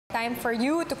Time for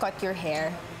you to cut your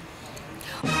hair.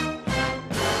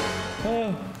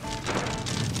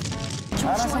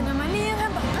 Joshua naman eh.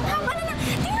 Ang haba na.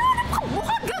 Tingnan mo,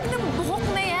 napakabukagag ng buhok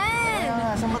na yan.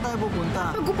 Kaya, saan ba tayo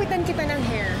pupunta? Pagupitan kita ng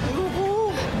hair.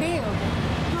 Ayoko. Babe,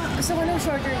 gusto ko ng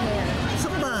shorter hair.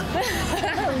 Saan ba?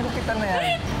 Ang gupitan na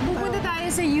yan. Pupunta tayo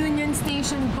sa Union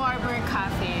Station Barber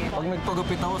Cafe. Pag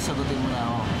nagpagupit ako, sagutin mo na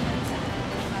ako.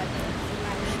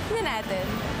 Tingnan natin.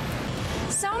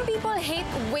 Some people hate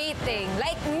waiting,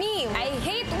 like me. I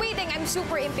hate waiting. I'm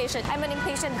super impatient. I'm an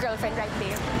impatient girlfriend right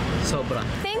there. Sobra.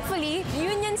 Thankfully,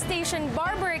 Union Station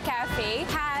Barber Cafe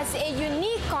has a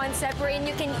unique concept wherein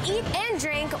you can eat and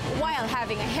drink while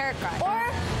having a haircut. Or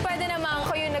pwede namang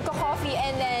ako yung nagko-coffee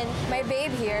and then my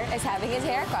babe here is having his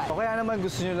haircut. O kaya naman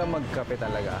gusto nyo lang magkape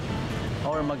talaga.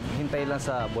 Or maghintay lang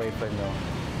sa boyfriend nyo.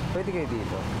 Pwede kayo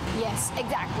dito. Yes,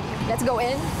 exactly. Let's go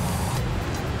in.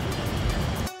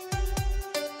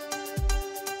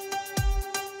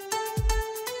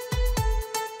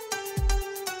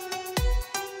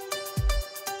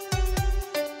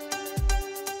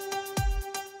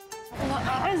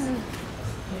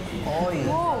 Oy!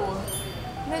 Wow!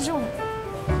 Medyo...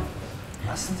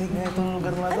 Astig na itong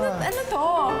lugar na to. Ano to?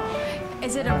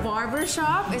 Is it a barber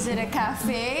shop? Is it a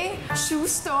cafe? Shoe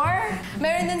store?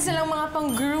 Meron din silang mga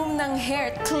pang-groom ng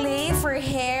hair. Clay for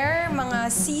hair, mga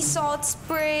sea salt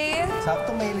spray.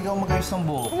 Sakto, mahilig ako mag-ayos ng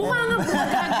buhok. Mukha nga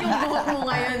bugag yung buhok mo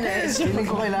ngayon eh. Feeling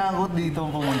ko kailangan ko dito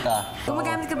pumunta.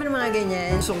 Gumagamit ka ba ng mga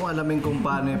ganyan? Gusto kong alamin kung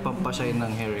paano yung pampashine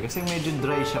ng hair. Kasi medyo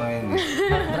dry siya ngayon.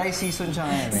 Dry season siya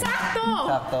ngayon. Sakto!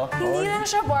 Sakto? Hindi lang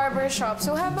siya barbershop.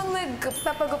 So habang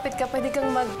nagpapagupit ka, pwede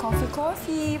kang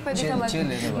mag-coffee-coffee, pwede kang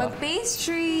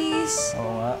mag-pastries.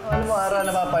 Oo nga. Ano mo, Ara,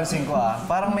 napapansin ko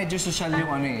parang medyo social yung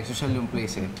social yung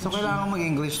place eh. So kailangan ko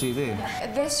mag-English dito eh.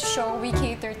 This show, we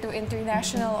cater to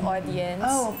international audience.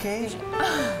 Oh, okay.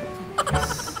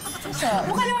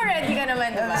 Mukha naman ready ka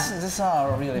naman, diba? This is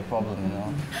not really a problem, you know?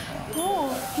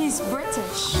 Oh, he's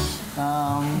British.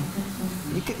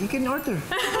 You can order.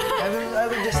 I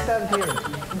will just stand here.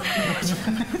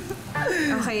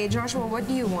 Okay, Joshua, what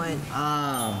do you want?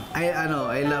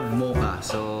 I love mocha.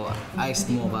 So, iced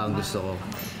mocha ang gusto ko.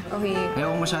 Okay.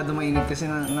 Ayaw ko masyado mainit kasi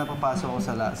napapasok ko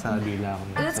sa dila ko.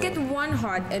 Let's get one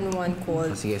hot and one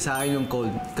cold. Sige, sa akin yung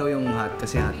cold. Ikaw yung hot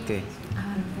kasi hot ka eh.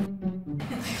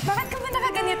 Bakit ka ba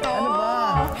nakaganito? Ano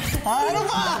ba? Ano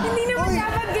ba? Hindi naman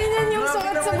dapat ganyan yung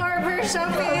suot sa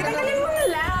barbershop eh. Tanggalin mo na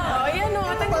lang. Ayan o,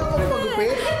 tanggalin mo na.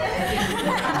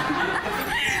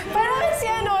 Parang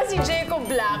si Jacob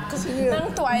Black ng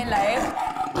Twilight.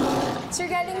 Sir,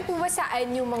 galing po ba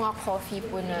saan yung mga coffee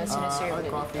po na sinaserve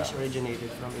nito? Our coffee is originated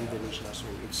from Indonesia, so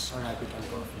it's Arabican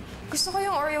coffee. Gusto ko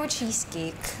yung Oreo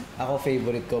cheesecake. Ako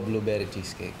favorite ko, blueberry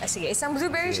cheesecake. Sige, isang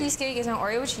blueberry cheesecake, isang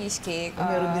Oreo cheesecake.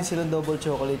 Meron din silang double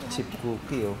chocolate chip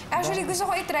cookie, oh. Actually, gusto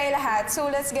ko i-try lahat,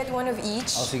 so let's get one of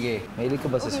each. Oh, sige. Mahilig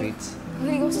ko ba sa sweets?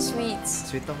 Mahilig ko sa sweets.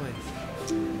 Sweet ako eh.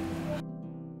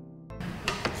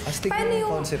 Astig Paano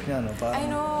yung yung concept niya, no? Parang I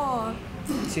know.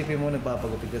 isipin mo,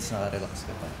 nagpapagupit ka, naka-relax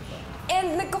ka pa.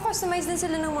 And nagko-customize din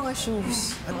sila ng mga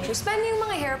shoes. Paano yung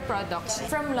mga hair products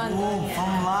from London? Oh,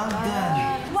 from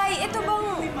London! Why? Ito bang...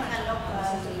 May mga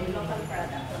local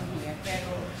product from here,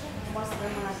 pero most of the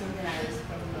mga tindahan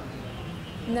from London.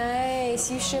 Nice!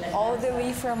 You ship all the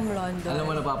way from London. Alam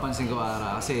mo, napapansin ko,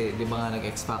 Ara, kasi di ba nga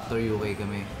nag-X Factor UK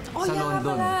kami? Oh, sa yeah,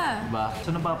 London, pala. diba?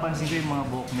 So napapansin ko yung mga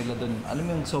buhok nila doon. Alam mo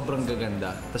yung sobrang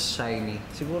gaganda, tapos shiny.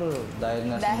 Siguro dahil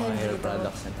nga sa Dahil mga hair dito.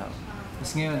 products nila.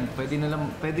 Tapos ngayon,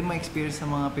 pwede ma-experience sa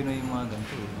mga Pinoy yung mga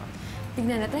ganito, diba?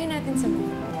 Tignan na, try natin sa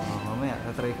buhok. Mamaya,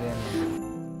 tatry ko yan.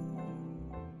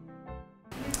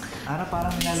 Ara, parang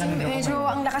nilalamig ako. Medyo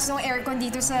ang lakas ng aircon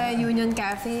dito sa Union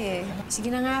Cafe eh. Sige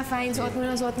na nga, fine. Suot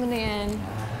mo na yan.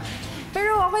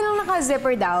 Pero okay lang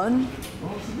naka-zipper down?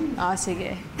 Ah,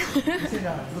 sige.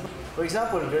 For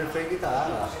example, girlfriend kita,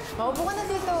 Ara. Maupo ka na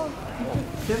dito.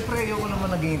 Siyempre, ayoko naman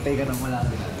naghihintay ka ng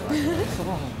malapit. Gusto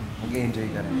ko mag-enjoy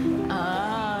ka rin.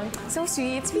 Ah, so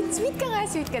sweet. Sweet ka nga,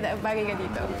 sweet ka na. Bagay ka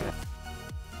dito.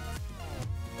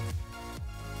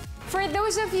 For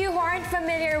those of you who aren't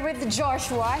familiar with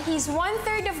Joshua, he's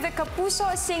one-third of the Kapuso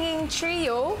singing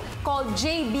trio called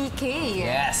JBK.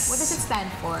 Yes! What does it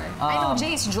stand for? I know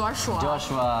J is Joshua.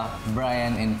 Joshua,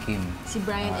 Brian, and Kim. Si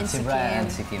Brian and si Si Kim. Brian and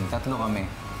si Kim. Tatlo kami.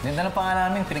 Ganda ng pangalan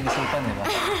namin, pinag-isipan, di ba?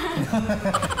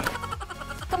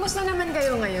 Kamusta naman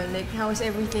kayo ngayon? Like, how's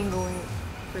everything going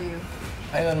for you?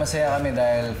 Ayun, masaya kami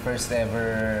dahil first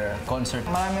ever concert.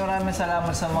 Maraming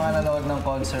salamat sa mga nanood ng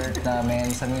concert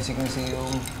namin sa Music Museum.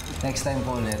 Next time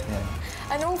po ulit. Yan.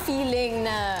 Anong feeling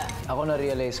na... Ako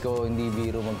na-realize ko, hindi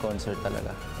biro mag-concert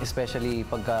talaga. Especially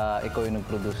pagka ikaw yung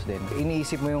nag-produce din.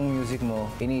 Iniisip mo yung music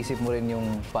mo, iniisip mo rin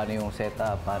yung paano yung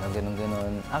setup, paano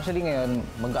ganun-ganun. Actually ngayon,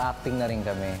 mag-acting na rin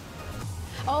kami.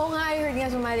 Oo nga, I heard nga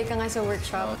sumali ka nga sa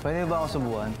workshop. Pwede ba ako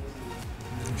subukan?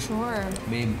 Sure.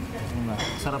 Babe, ano ba?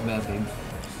 Sarap ba, babe?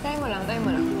 Try mo lang, try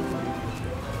mo lang.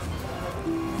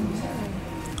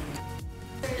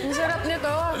 Ang sarap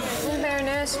nito, in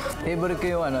fairness. Favorite ko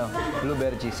yung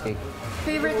blueberry cheesecake.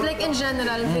 Favorite, like in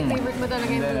general, favorite mo talaga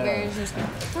yung blueberry cheesecake.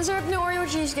 Ang sarap ng Oreo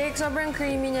cheesecake, sobrang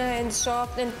creamy niya and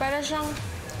soft and para siyang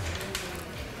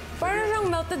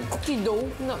melted cookie dough.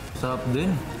 No. Sarap din.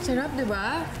 Sarap, di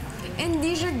ba? And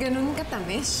di siya ganun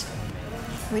katamis,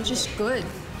 which is good.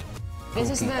 This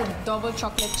is the double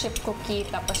chocolate chip cookie,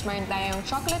 tapos mayroon tayong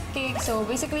chocolate cake. So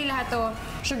basically lahat to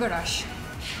sugar rush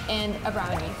and a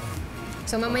brownie.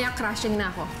 So mamaya crashing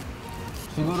na ako.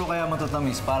 Siguro kaya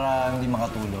matatamis para hindi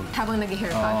makatulog. Habang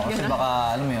nag-haircut. Kasi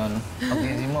baka, alam mo yun,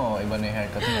 pag-gising mo, iba na yung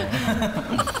haircut mo.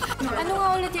 Ano nga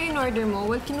ulit yung in-order mo?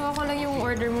 Well, kinuha ko lang yung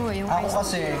order mo, yung Ako ice.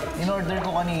 kasi, in-order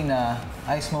ko kanina,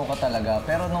 ice mocha talaga.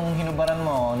 Pero nung hinubaran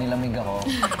mo, nilamig ako,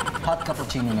 hot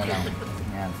cappuccino na lang.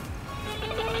 Yan.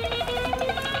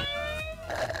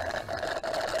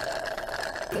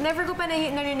 Never ko pa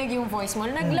narinig yung voice mo.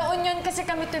 Naglaon yun kasi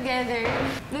kami together.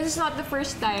 This is not the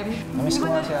first time. Namiss ko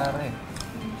nga si Arra eh.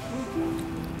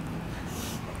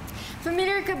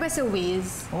 Familiar ka ba sa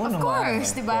Waze? Oo Of naman, course,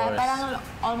 of di ba? course. Parang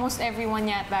almost everyone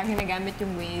yata ginagamit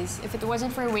yung Waze. If it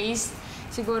wasn't for Waze,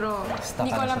 siguro Stuck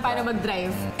hindi ko ka na alam sa paano traffic.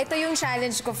 mag-drive. Ito yung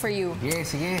challenge ko for you. Sige,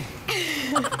 sige.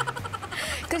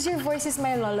 Because your voice is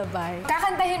my lullaby.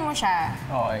 Kakantahin mo siya.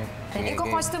 Okay. Then,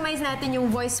 i-customize natin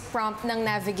yung voice prompt ng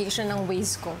navigation ng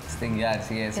Waze ko. Sting yan,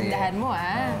 sige, sige. Tindahan mo,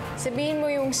 ah. Sabihin mo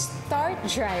yung start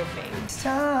driving.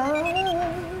 Start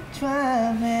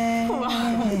driving.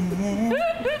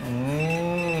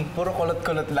 Puro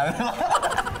kulot-kulot lang.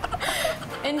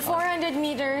 In 400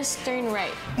 meters, turn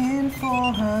right. In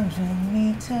 400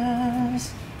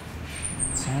 meters,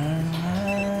 turn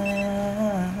right.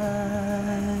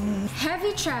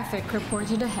 Heavy traffic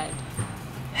reported ahead.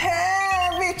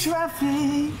 Heavy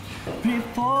traffic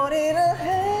reported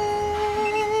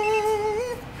ahead.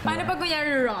 Paano pag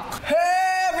kunyari rock?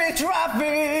 Heavy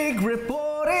traffic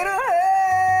reported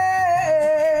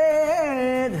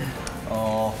ahead.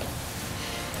 Oh.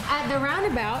 At the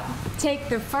roundabout, take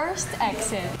the first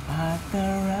exit. At the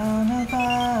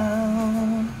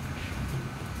roundabout,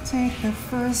 take the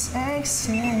first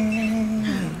exit.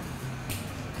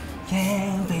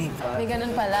 Yeah, baby. May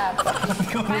ganun pala.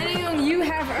 Paano yung you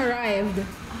have arrived?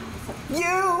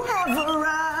 You have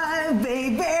arrived,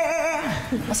 baby.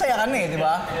 Masaya ka na eh, di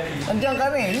ba? Andiyan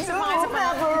ka na eh. You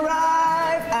have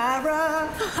arrived, Arra.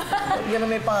 Yan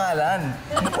ang may pangalan.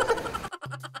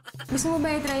 Gusto mo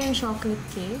ba i-try yung chocolate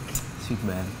cake? Sweet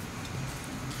ba yan?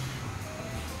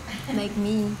 Like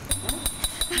me.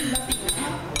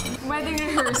 Wedding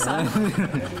rehearsal.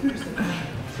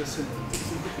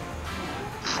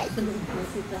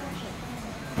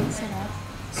 Sarap.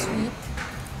 Sweet.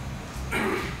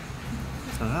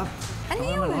 Sarap.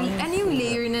 Ano yung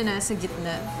layer na nasa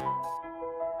gitna?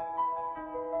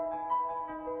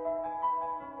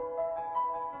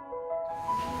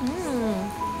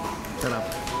 Sarap.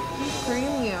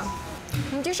 Creamy ah.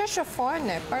 Hindi siya chiffon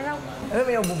eh. Parang Ano,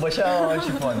 may ubo ba siya o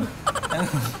chiffon?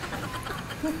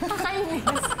 kakainis.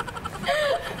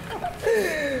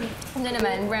 Ano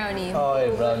naman, brownie. Okay,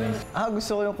 brownies.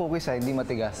 Gusto ko yung cookies hindi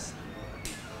matigas.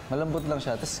 Malambot lang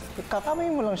siya. Tapos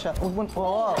kakamayin mo lang siya. Huwag mo.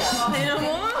 Oo. Ano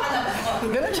mo?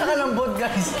 Ganun siya kalambot,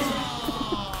 guys.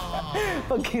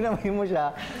 Pag kinamay mo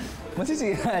siya,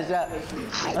 masisira siya.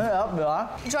 Ano, di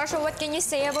ba? Joshua, what can you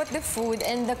say about the food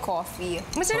and the coffee?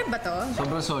 Masarap ba to?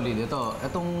 Sobrang solid.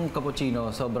 Itong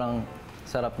cappuccino, sobrang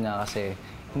sarap niya kasi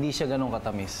hindi siya ganun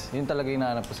katamis. Yun talaga yung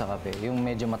hinahanap ko sa kape. Yung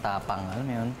medyo matapang. Alam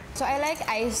mo yun? So I like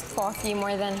iced coffee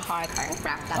more than hot. Parang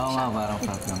frap lang Oo siya. nga, parang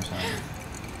frap lang siya.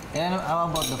 And how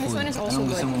about the food? This one is also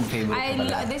Anong good. gusto mong favorite mo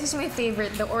talaga? This is my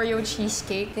favorite, the Oreo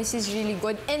cheesecake. This is really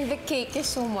good. And the cake is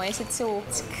so moist. It's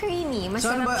creamy.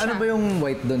 So Masarap siya. ano ba yung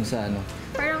white doon sa ano?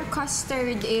 Parang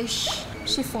custard-ish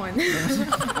chiffon.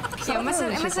 Yeah,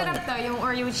 masarap to, yung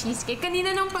Oreo cheesecake.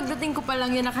 Kanina nung pagdating ko pa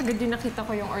lang yun, nakagad yung nakita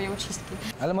ko yung Oreo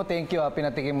cheesecake. Alam mo, thank you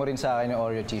pinatikim mo rin sa akin yung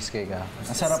Oreo cheesecake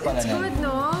Ang sarap pala It's niyan. good,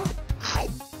 no?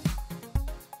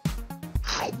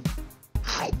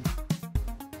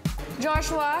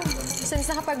 Joshua, since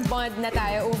nakapag-bond na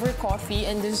tayo over coffee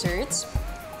and desserts,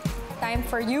 time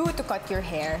for you to cut your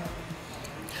hair.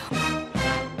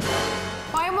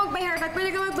 Okay mo magpa-haircut, pwede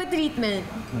ka magpa-treatment.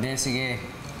 Hindi, sige.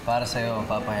 Para sa'yo,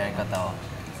 papa-haircut ako.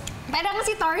 Parang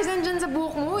si Tarzan dyan sa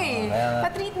buhok mo eh.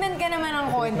 Pa-treatment ka naman ng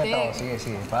konti. Sige,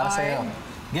 sige. Para sa'yo.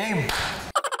 Game!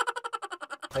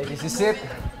 Okay, this is it.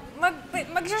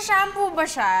 Magsha-shampoo ba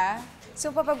siya?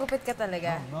 So, papagupit ka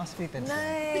talaga? Mga sweet and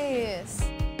Nice!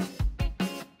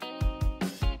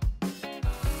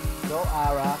 So,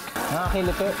 Arra.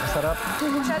 Nakakiliti. Masarap.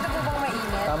 Masyado po bang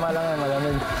mainit? Tama lang yan,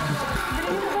 malamig.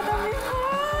 Dali mo ba kami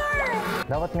more?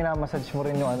 Dapat minamassage mo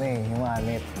rin yung ano eh, yung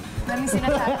anit. Dami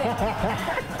sinasabi.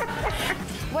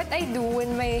 What I do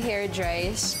when my hair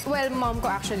dries, well, mom ko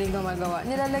actually gumagawa.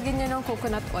 Nilalagyan niya ng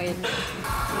coconut oil.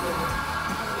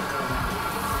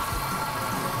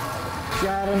 Si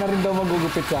Arra na rin daw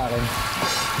magugupit sa akin.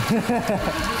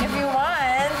 If you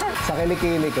want. Sa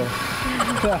kilikili ko.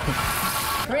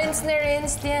 Rinse na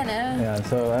rinse yan, ah. Ayan,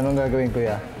 so anong gagawin ko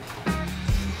ya?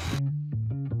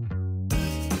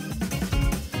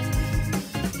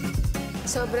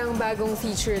 Sobrang bagong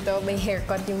feature to. May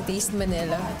haircut yung Taste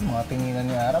Manila. Mga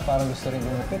tinginan ni Arra, parang gusto rin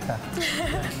gumupit ha.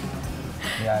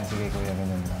 Yan, sige kuya,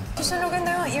 ganun lang. Susunugan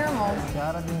na yung ear mo. Si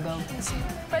Arra din daw.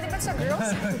 Pwede ba sa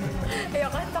girls?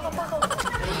 Ayoko, taka-taka.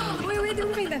 Wait,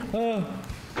 yung kita.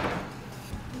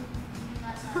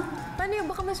 Paano yun?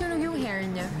 Baka masunog yung hair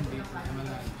niya.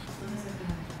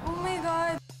 Oh my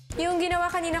God. Yung ginawa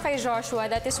kanina kay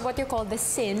Joshua, that is what you call the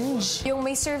singe. Yung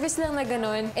may service lang na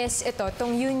ganun is ito,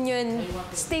 tong Union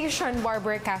Station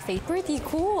Barber Cafe. Pretty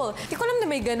cool. Hindi ko alam na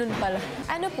may ganun pala.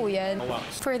 Ano po yan?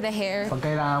 For the hair. Pag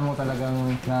kailangan mo talagang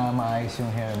na maayos yung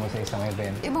hair mo sa isang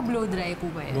event. Iba-blow dry po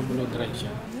ba yan? Blow dry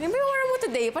siya. Yung wear mo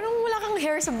today, parang wala kang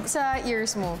hair sa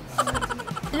ears mo.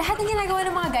 Lahat ng ginagawa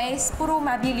ng mga guys, puro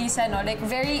mabilisan, no? Like,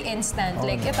 very instant.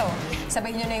 Like, ito,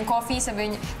 sabay nyo na yung coffee, sabay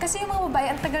nyo. Kasi yung mga babae,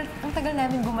 ang tagal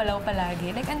namin gumalaw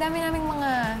palagi. Like, ang dami naming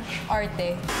mga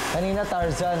arte. Kanina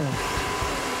Tarzan.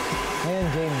 Ngayon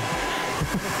Jane.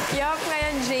 Yup,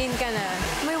 ngayon Jane ka na.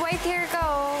 May white hair ka,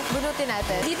 oh. Bunutin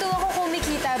natin. Dito ako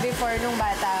kumikita before nung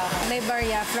bata ako. May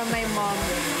barya from my mom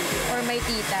or my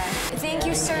tita. Thank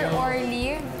you, Sir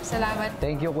Orly. Salamat.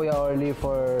 Thank you Kuya Orly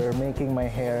for making my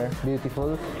hair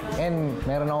beautiful. And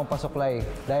meron akong pasuklay.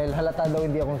 Dahil halata daw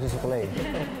hindi akong susuklay.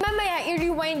 Mamaya,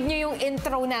 i-rewind nyo yung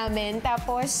intro namin.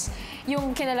 Tapos,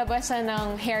 yung kinalabasan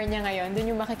ng hair niya ngayon,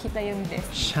 dun yung makikita yung diff.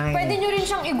 Shine. Pwede nyo rin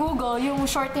siyang i-google yung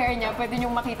short hair niya. Pwede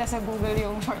nyo makita sa Google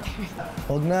yung short hair niya.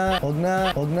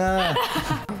 Huwag na.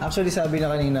 Actually, sabi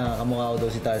na kanina, kamukha ko daw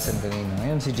si Tarzan kanina.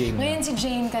 Ngayon si Jane. Ngayon si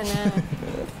Jane ka na.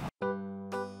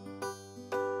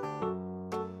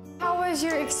 How was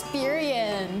your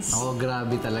experience? Ako,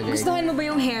 grabe talaga. Gustuhan mo ba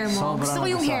yung hair mo? Sobrang Gusto ko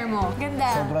yung hair mo. Ganda.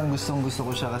 Sobrang gusto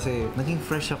ko siya kasi naging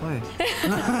fresh ako eh.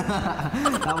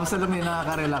 Tapos alam mo yun,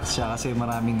 nakaka-relax siya kasi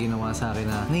maraming ginawa sa akin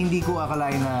na hindi ko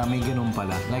akalain na may ganun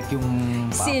pala. Like yung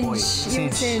papoy.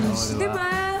 Yung singe. Oh,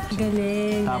 Diba?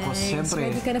 Galing. Tapos, nice. syempre,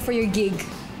 Ready ka na for your gig.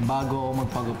 Bago ako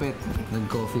magpagupit,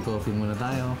 nag-coffee muna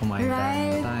tayo, kumain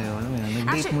muna tayo, alam mo yan,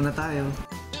 nag-date muna tayo.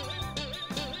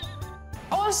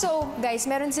 Also, guys,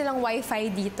 meron silang Wi-Fi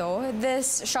dito.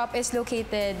 This shop is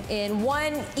located in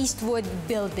One Eastwood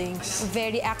building.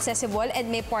 Very accessible and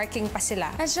may parking pa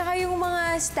sila. At saka yung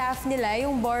mga staff nila,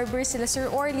 yung barber sila, Sir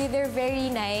Orly, they're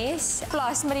very nice.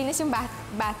 Plus, malinis yung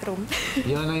bathroom.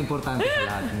 Yun ang importante sa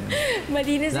lahat.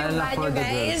 Malinis yung Lalo na banyo, for the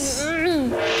guys.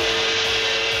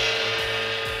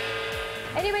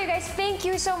 Anyway, guys, thank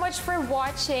you so much for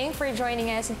watching, for joining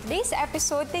us in today's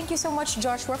episode. Thank you so much,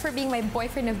 Joshua, for being my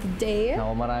boyfriend of the day.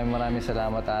 Ako, maraming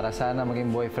salamat, Arra. Sana maging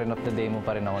boyfriend of the day mo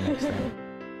pa rin ako next time.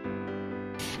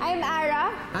 I'm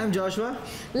Arra. I'm Joshua.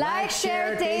 Like,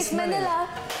 share, Taste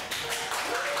Manila.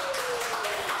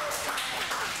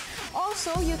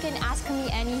 Also, you can ask me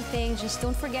anything. Just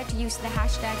don't forget to use the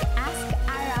hashtag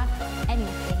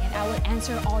AskArraAnything, and I will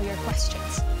answer all your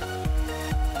questions.